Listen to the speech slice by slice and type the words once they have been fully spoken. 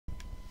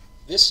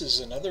This is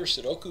another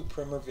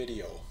SudokuPrimer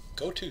video.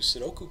 Go to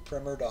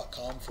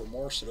SudokuPrimer.com for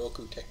more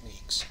Sudoku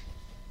techniques.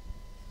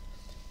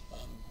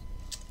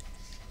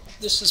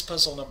 This is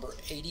puzzle number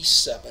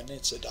 87.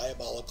 It's a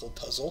diabolical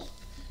puzzle.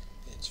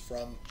 It's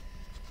from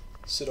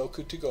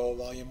Sudoku To Go,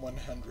 volume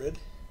 100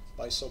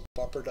 by Soap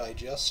Opera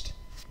Digest.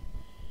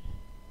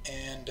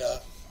 And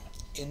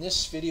in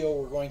this video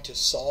we're going to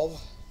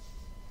solve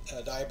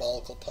a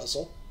diabolical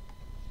puzzle.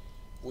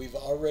 We've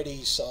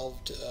already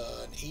solved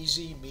an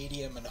easy,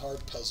 medium, and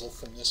hard puzzle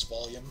from this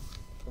volume,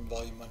 from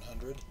volume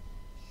 100.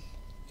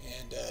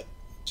 And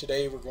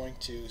today we're going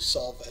to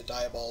solve a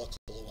diabolical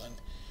one.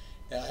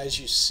 Now, as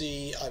you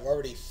see, I've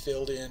already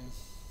filled in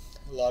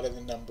a lot of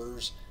the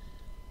numbers.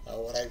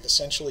 What I've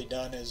essentially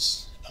done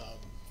is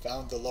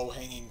found the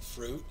low-hanging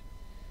fruit,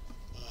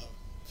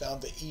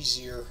 found the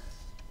easier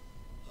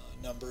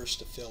numbers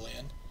to fill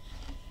in.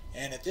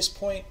 And at this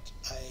point,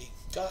 I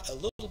got a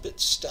little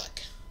bit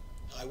stuck.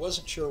 I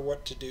wasn't sure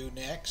what to do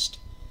next.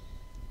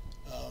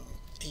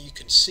 You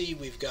can see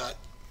we've got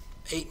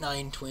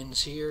 8-9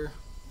 twins here,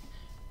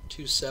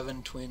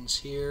 2-7 twins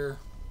here,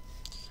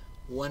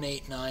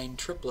 1-8-9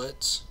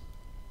 triplets.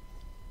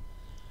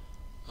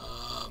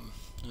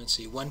 Let's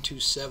see,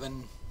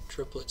 1-2-7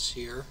 triplets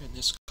here in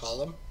this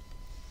column.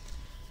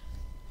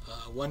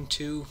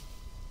 1-2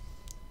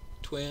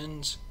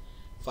 twins,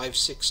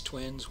 5-6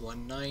 twins,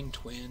 1-9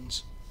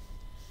 twins.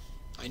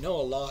 I know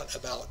a lot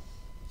about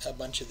a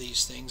bunch of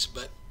these things,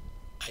 but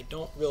I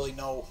don't really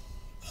know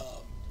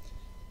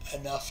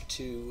enough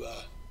to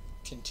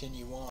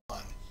continue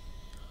on.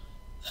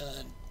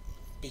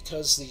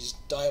 Because these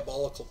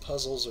diabolical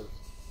puzzles are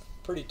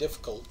pretty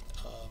difficult,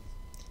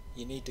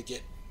 you need to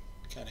get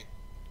kind of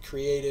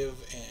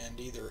creative and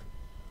either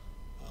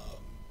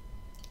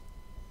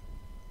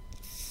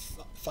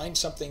find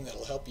something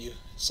that'll help you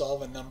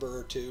solve a number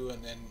or two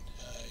and then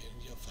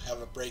you'll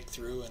have a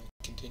breakthrough and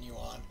continue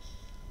on,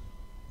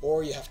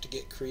 or you have to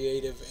get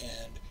creative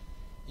and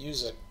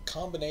use a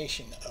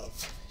combination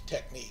of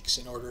techniques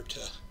in order to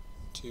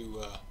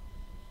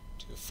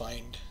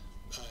find,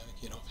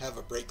 have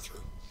a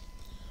breakthrough.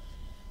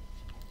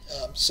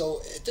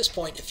 So at this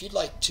point, if you'd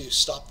like to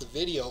stop the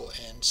video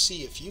and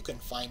see if you can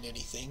find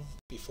anything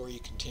before you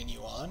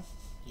continue on,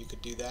 you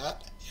could do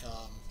that.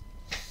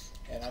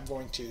 And I'm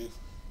going to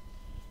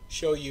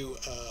show you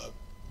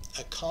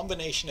a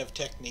combination of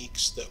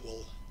techniques that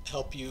will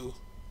help you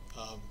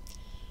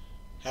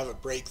have a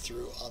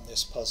breakthrough on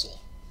this puzzle.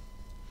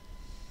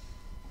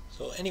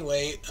 So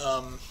anyway,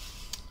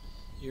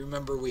 you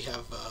remember we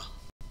have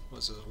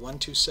was it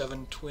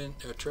 1-2-7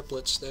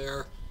 triplets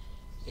there,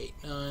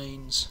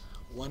 8-9s,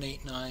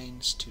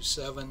 1-8-9s,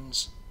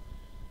 2-7s,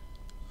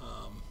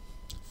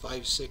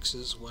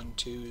 5-6s,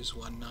 1-2s,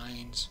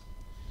 1-9s,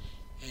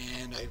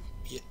 and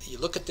you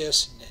look at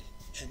this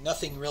and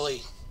nothing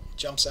really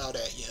jumps out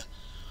at you.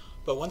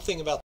 But one thing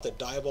about the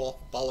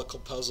diabolical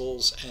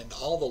puzzles and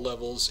all the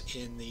levels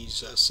in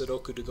these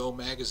Sudoku To Go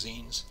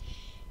magazines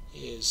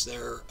is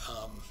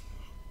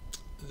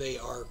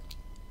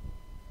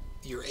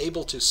you're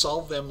able to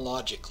solve them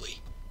logically,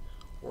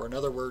 or in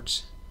other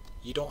words,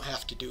 you don't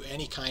have to do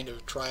any kind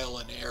of trial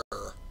and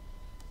error.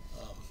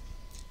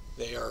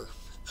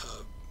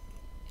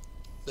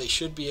 They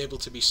should be able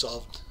to be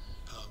solved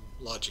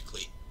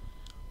logically,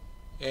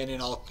 and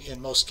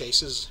in most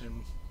cases,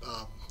 and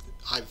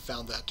I've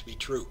found that to be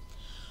true.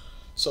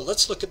 So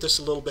let's look at this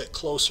a little bit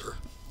closer.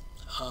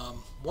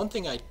 One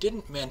thing I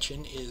didn't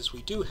mention is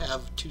we do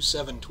have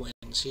 2-7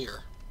 twins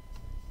here.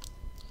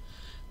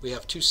 We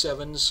have 2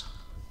 7s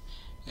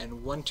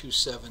and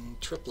 1-2-7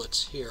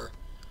 triplets here,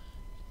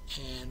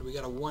 and we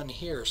got a 1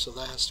 here, so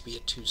that has to be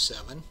a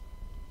 2-7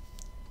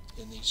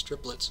 in these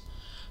triplets.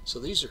 So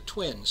these are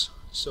twins.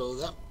 So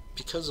that,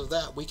 because of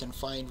that, we can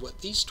find what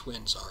these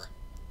twins are,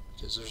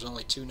 because there's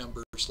only 2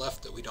 numbers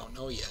left that we don't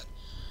know yet.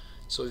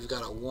 So we've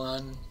got a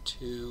 1,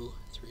 2,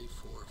 3,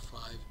 4,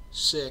 5,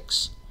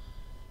 6,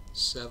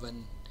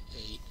 7,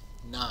 8,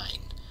 9.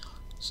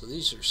 So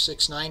these are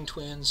 6-9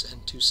 twins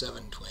and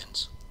 2-7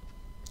 twins.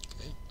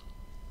 Okay.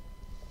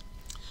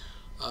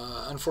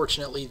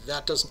 Unfortunately,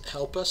 that doesn't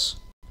help us,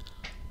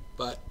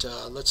 but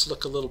let's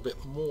look a little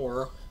bit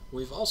more.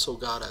 We've also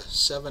got a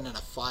 7 and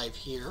a 5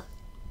 here,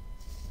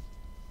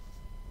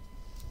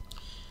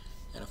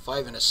 and a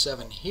 5 and a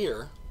 7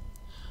 here,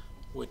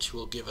 which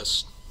will give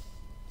us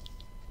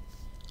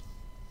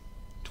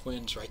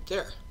twins right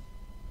there.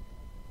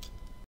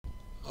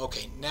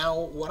 Okay, now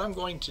what I'm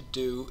going to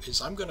do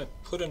is I'm going to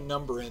put a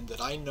number in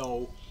that I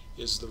know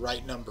is the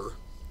right number,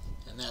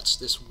 and that's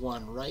this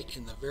 1 right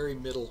in the very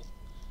middle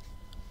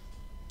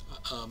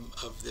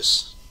of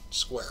this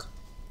square.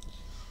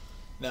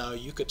 Now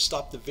you could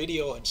stop the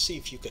video and see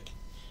if you could,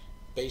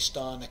 based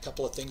on a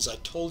couple of things I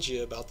told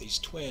you about these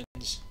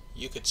twins,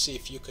 you could see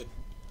if you could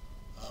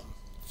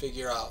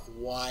figure out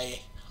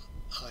why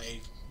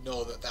I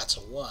know that that's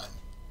a 1.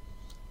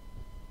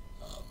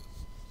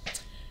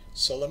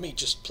 So let me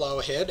just plow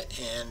ahead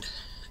and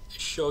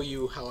show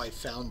you how I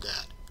found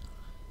that.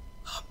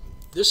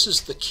 This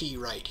is the key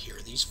right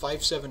here. These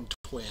 5-7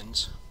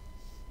 twins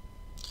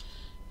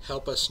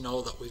help us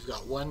know that we've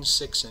got 1,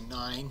 6, and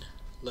 9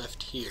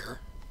 left here.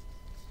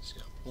 So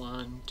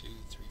 1, 2,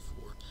 3,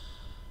 4,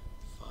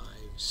 5,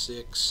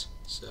 6,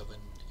 7,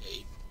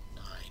 8,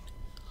 9.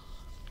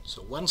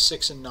 So 1,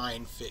 6, and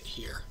 9 fit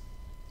here.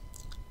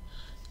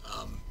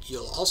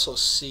 You'll also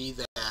see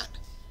that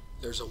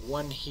there's a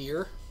 1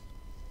 here,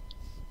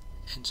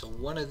 and so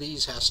one of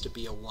these has to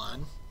be a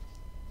 1.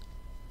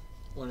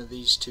 One of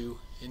these two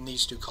in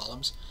these two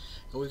columns.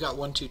 And we've got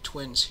 1, 2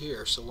 twins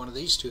here, so one of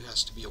these two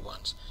has to be a 1.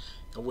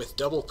 And with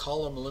double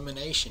column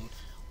elimination,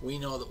 we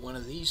know that one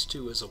of these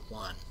two is a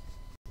 1.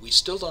 We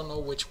still don't know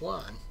which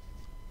one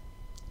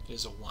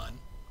is a 1,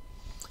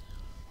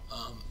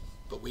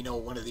 but we know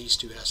one of these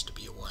two has to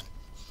be a 1.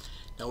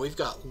 Now we've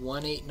got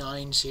 1, 8,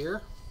 9s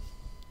here,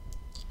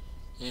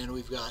 and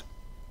we've got,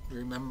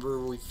 remember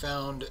we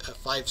found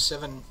 5,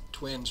 7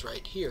 twins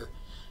right here,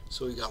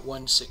 so we've got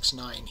 1, 6,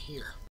 9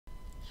 here.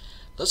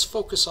 Let's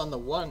focus on the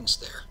 1s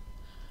there.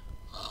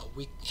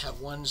 We have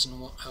 1s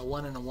and a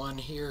 1 and a 1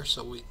 here,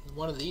 so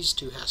one of these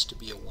two has to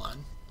be a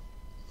 1.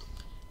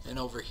 And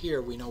over here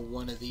we know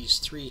one of these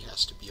 3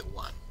 has to be a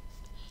 1.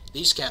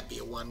 These can't be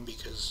a 1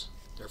 because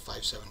they're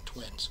 5, 7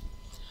 twins.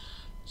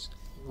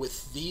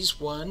 With these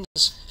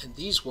 1s and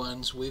these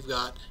 1s, we've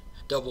got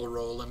double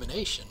row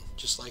elimination,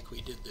 just like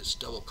we did this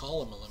double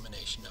column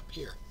elimination up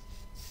here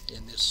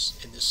in this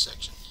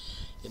section.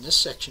 In this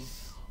section,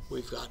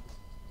 we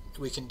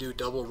can do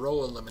double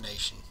row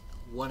elimination.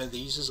 One of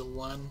these is a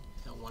 1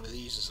 and one of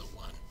these is a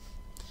 1.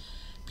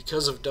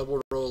 Because of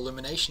double row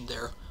elimination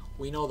there,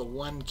 we know the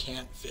 1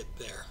 can't fit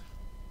there.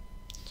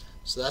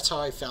 So that's how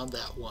I found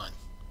that 1.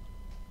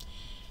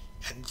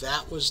 And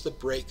that was the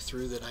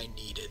breakthrough that I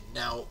needed.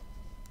 Now,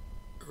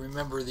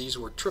 remember these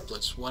were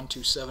triplets, 1,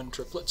 2, 7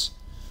 triplets.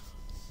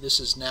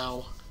 These are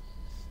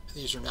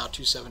now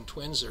 2, 7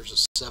 twins. There's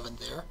a 7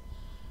 there,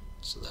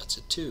 so that's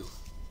a 2,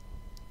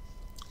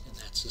 and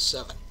that's a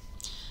 7.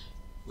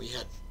 We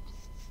had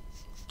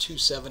 2,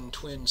 7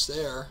 twins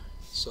there,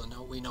 so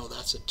now we know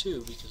that's a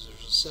 2 because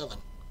there's a 7.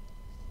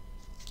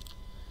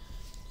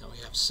 Now we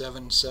have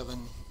 7,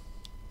 7,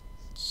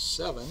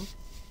 7,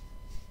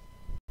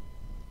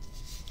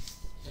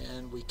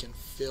 and we can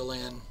fill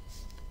in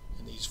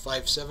these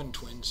 5, 7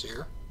 twins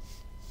here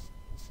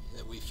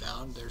that we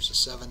found. There's a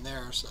 7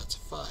 there, so that's a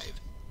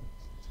 5.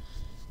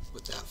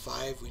 With that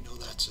 5, we know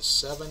that's a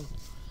 7.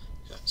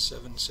 We got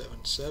 7,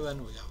 7,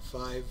 7. We got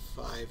 5,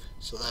 5.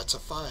 So that's a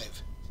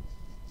 5.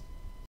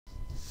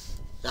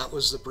 That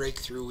was the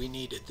breakthrough we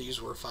needed. These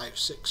were 5,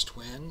 6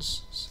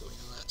 twins, so we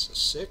know that's a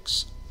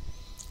 6.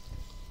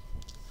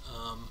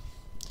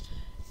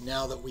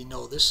 Now that we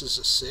know this is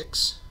a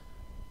 6,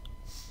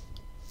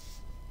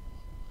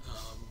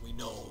 we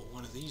know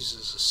one of these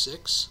is a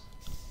 6.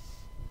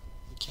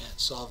 We can't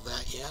solve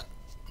that yet,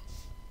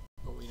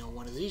 but we know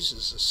one of these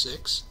is a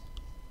 6.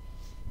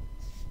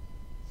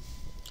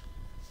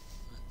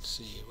 Let's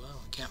see,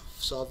 well, we can't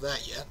solve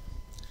that yet.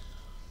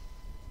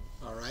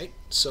 Alright,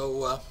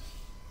 so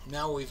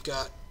now we've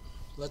got,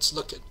 let's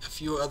look at a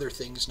few other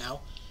things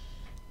now.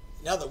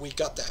 Now that we've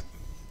got that,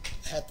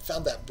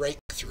 found that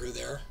breakthrough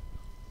there,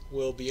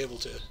 we'll be able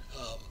to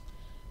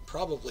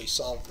probably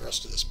solve the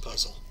rest of this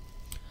puzzle.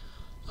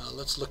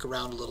 Let's look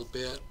around a little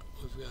bit.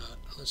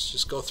 Let's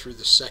just go through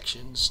the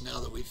sections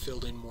now that we've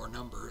filled in more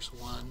numbers.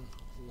 1,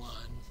 1,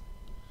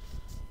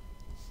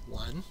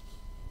 1.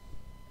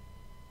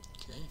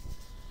 Okay.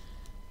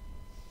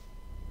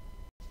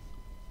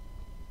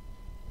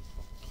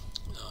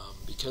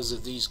 Because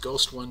of these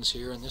ghost ones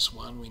here and this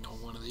one, we know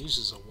one of these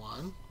is a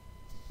 1.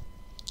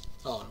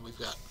 Oh, and we've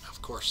got,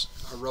 of course,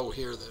 a row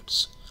here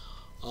that's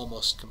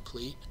almost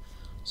complete.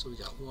 So we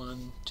got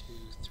 1, 2,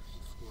 3,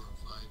 4,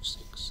 5,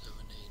 6, 7,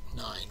 8,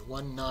 9.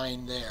 1,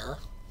 9 there.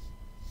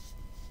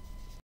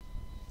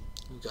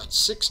 We've got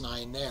 6,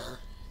 9 there,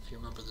 if you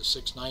remember the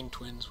 6, 9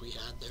 twins we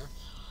had there.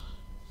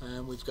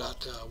 And we've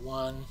got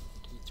 1,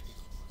 2, 3,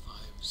 4, 5,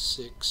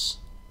 6,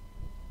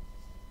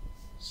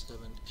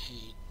 7,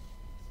 8.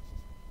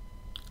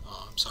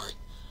 Oh, I'm sorry.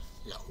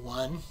 We got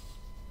 1,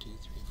 2,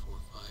 3, 4,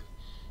 5,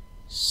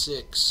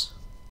 6,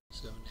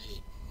 7,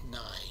 8,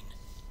 9.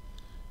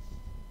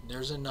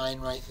 There's a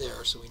 9 right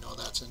there, so we know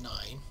that's a 9.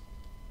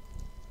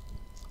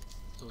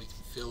 So we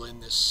can fill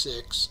in this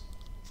 6.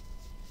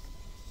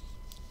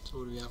 So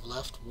what do we have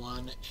left? 1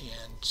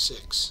 and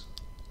 6.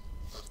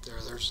 Left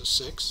there, there's a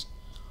 6.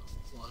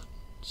 1,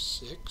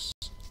 6.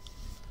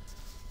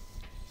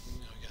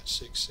 And now we got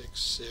 6, 6,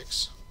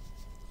 6.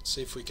 Let's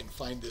see if we can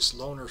find this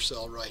loner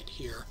cell right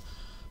here.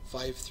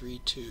 5, 3,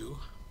 2.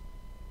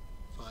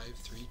 5,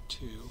 3,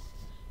 2.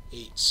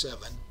 8,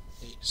 7.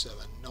 8,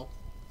 7. Nope.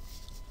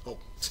 Oh.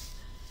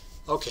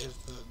 Okay,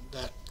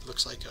 that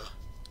looks like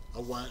a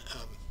 1.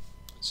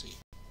 Let's see.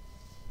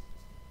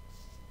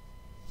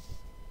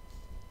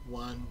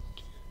 1,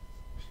 2,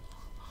 3, 4,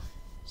 5,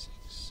 6,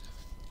 7,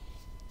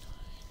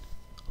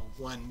 8, 9.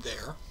 A 1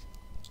 there.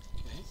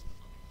 Okay.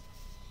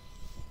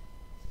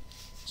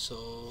 So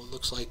it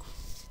looks like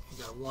we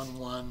got 1,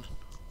 1,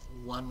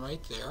 1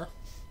 right there.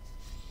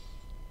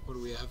 What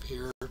do we have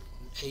here?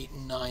 8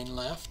 and 9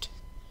 left.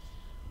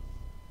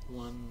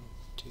 1,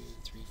 2,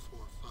 3, 4,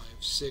 5,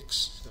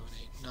 6, 7,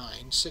 8,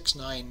 9. 6,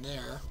 9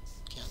 there.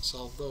 Can't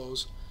solve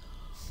those.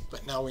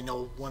 But now we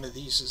know one of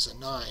these is a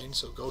 9,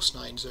 so ghost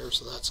 9's there,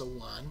 so that's a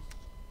 1.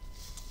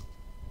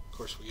 Of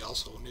course, we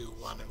also knew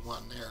 1 and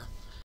 1 there.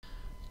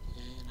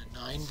 And a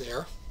 9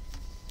 there.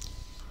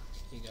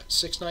 You got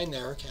 6, 9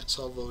 there, can't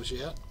solve those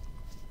yet.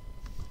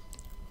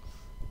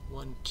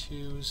 1,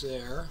 2's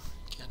there,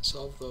 can't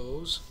solve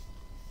those.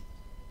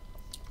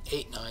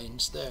 8,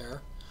 9's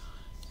there.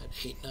 Got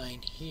 8,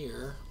 9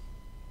 here.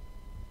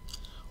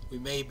 We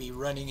may be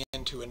running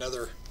into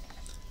another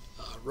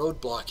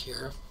roadblock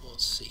here. Well,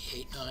 let's see,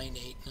 8, 9,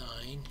 8, 9,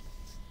 and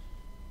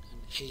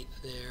 8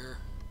 there.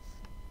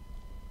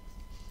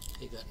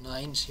 You got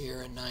 9's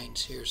here and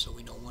 9's here, so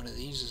we know one of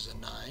these is a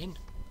 9.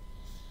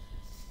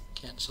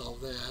 Can't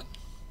solve that.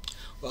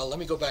 Well, let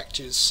me go back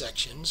to the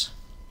sections.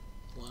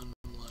 1,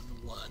 1, 1,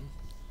 1,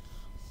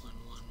 1,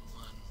 1,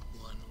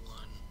 1,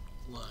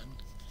 1, 1,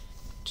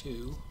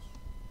 2,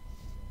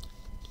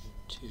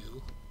 2,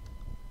 2,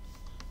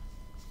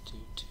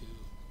 2,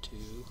 2,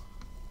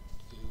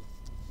 2,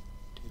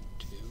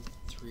 2,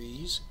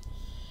 3's,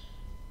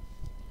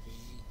 3,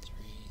 3,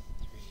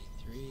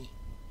 3, 3,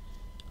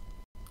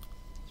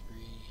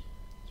 3,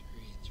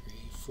 3,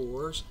 3,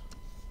 4's.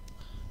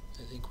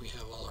 I think we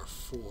have all our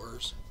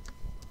 4's.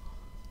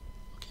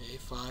 Okay,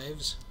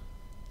 5's.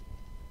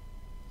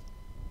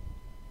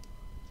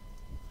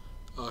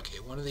 Okay,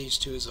 one of these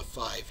two is a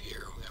 5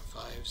 here. We got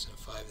 5's and a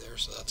 5 there,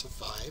 so that's a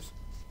 5.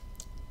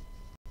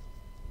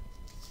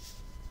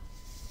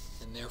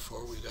 And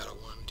therefore we've got a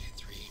 1, 2,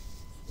 3,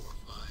 4,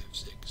 5,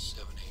 6,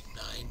 7, 8,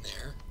 9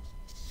 there.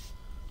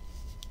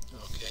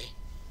 Okay.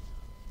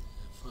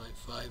 5,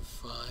 5,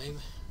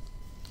 5.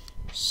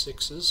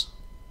 6's.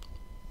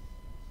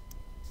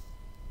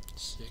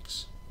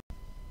 6,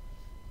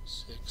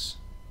 6,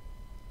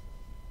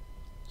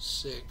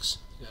 6.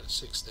 Got a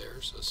 6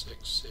 there, so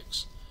 6,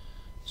 6,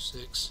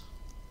 6.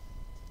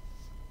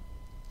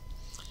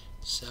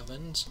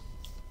 7's.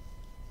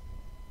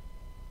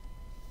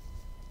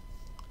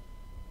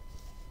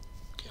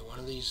 Okay, one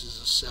of these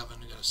is a 7.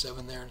 We got a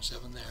 7 there and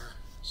 7 there,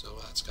 so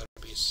that's got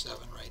to be a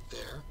 7 right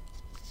there.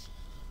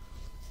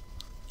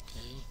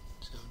 Okay,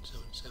 7,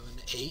 7, 7.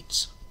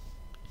 8's.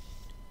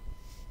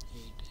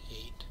 8,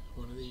 8.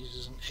 One of these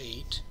is an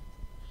 8,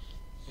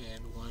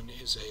 and one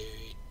is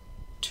a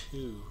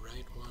 2,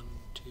 right? 1,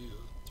 2,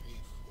 3,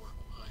 4,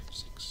 5,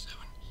 6,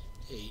 7,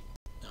 8,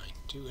 9.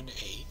 2 and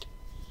 8.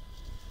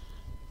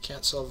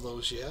 Can't solve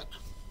those yet.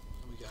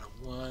 We got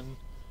a 1,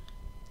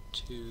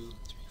 2, 3, 4,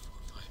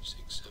 5,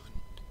 6, 7,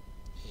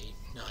 8,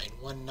 9.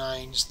 1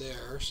 9's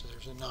there, so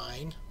there's a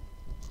 9.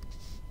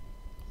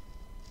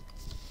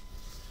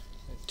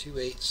 And 2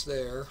 8's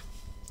there.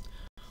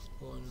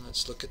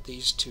 Let's look at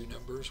these two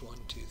numbers. 1,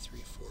 2, 3,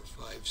 4,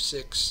 5,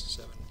 6,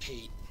 7,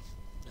 8,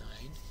 9.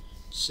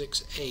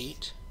 6,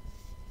 8.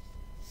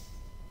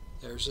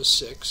 There's a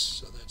 6,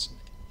 so that's an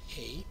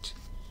 8.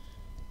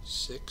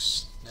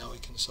 6. Now we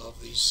can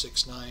solve these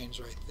 6 9's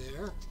right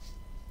there.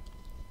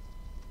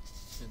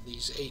 And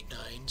these 8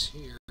 9's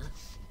here.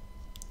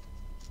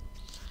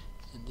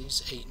 And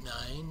these 8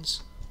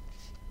 9's.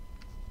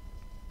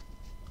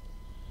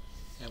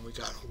 And we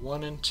got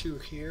 1 and 2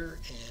 here,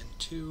 and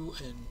 2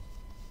 and,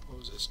 what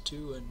was this,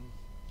 2 and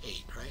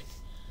 8, right?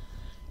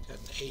 Got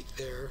an 8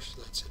 there,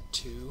 so that's a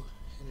 2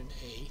 and an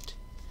 8.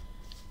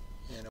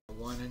 And a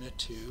 1 and a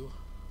 2.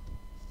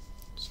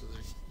 So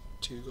the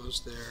 2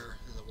 goes there,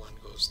 and the 1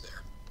 goes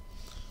there.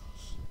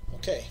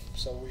 Okay,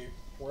 so we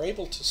were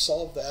able to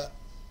solve that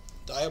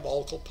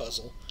diabolical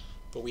puzzle,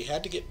 but we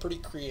had to get pretty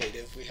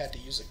creative. We had to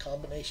use a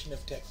combination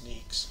of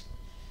techniques.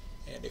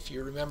 And if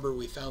you remember,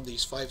 we found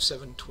these 5,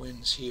 7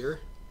 twins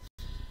here.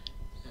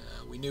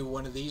 We knew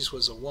one of these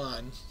was a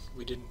 1.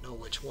 We didn't know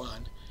which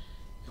one.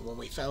 And when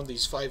we found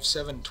these 5,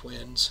 7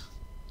 twins,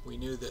 we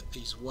knew that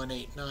these 1,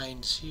 8,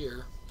 9's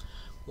here,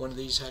 one of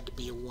these had to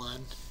be a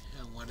 1,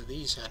 and one of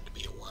these had to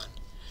be a 1.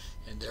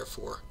 And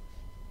therefore,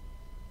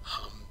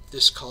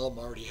 this column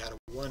already had a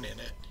 1 in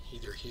it,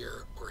 either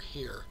here or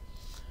here.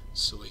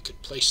 So we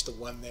could place the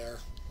 1 there.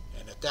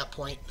 And at that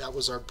point, that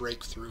was our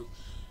breakthrough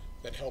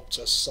that helped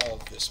us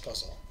solve this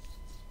puzzle.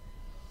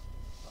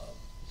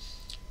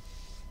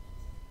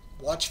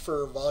 Watch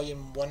for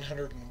volume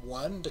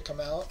 101 to come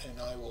out, and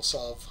I will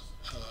solve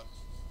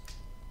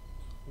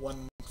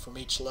one from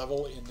each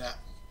level in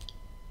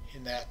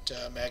that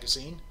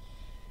magazine.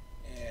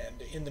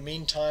 And in the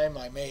meantime,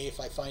 I may, if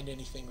I find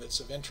anything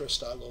that's of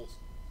interest, I will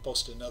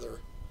post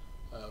another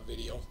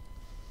video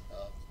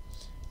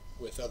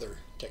with other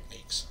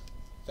techniques.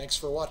 Thanks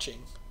for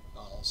watching.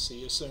 I'll see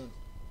you soon.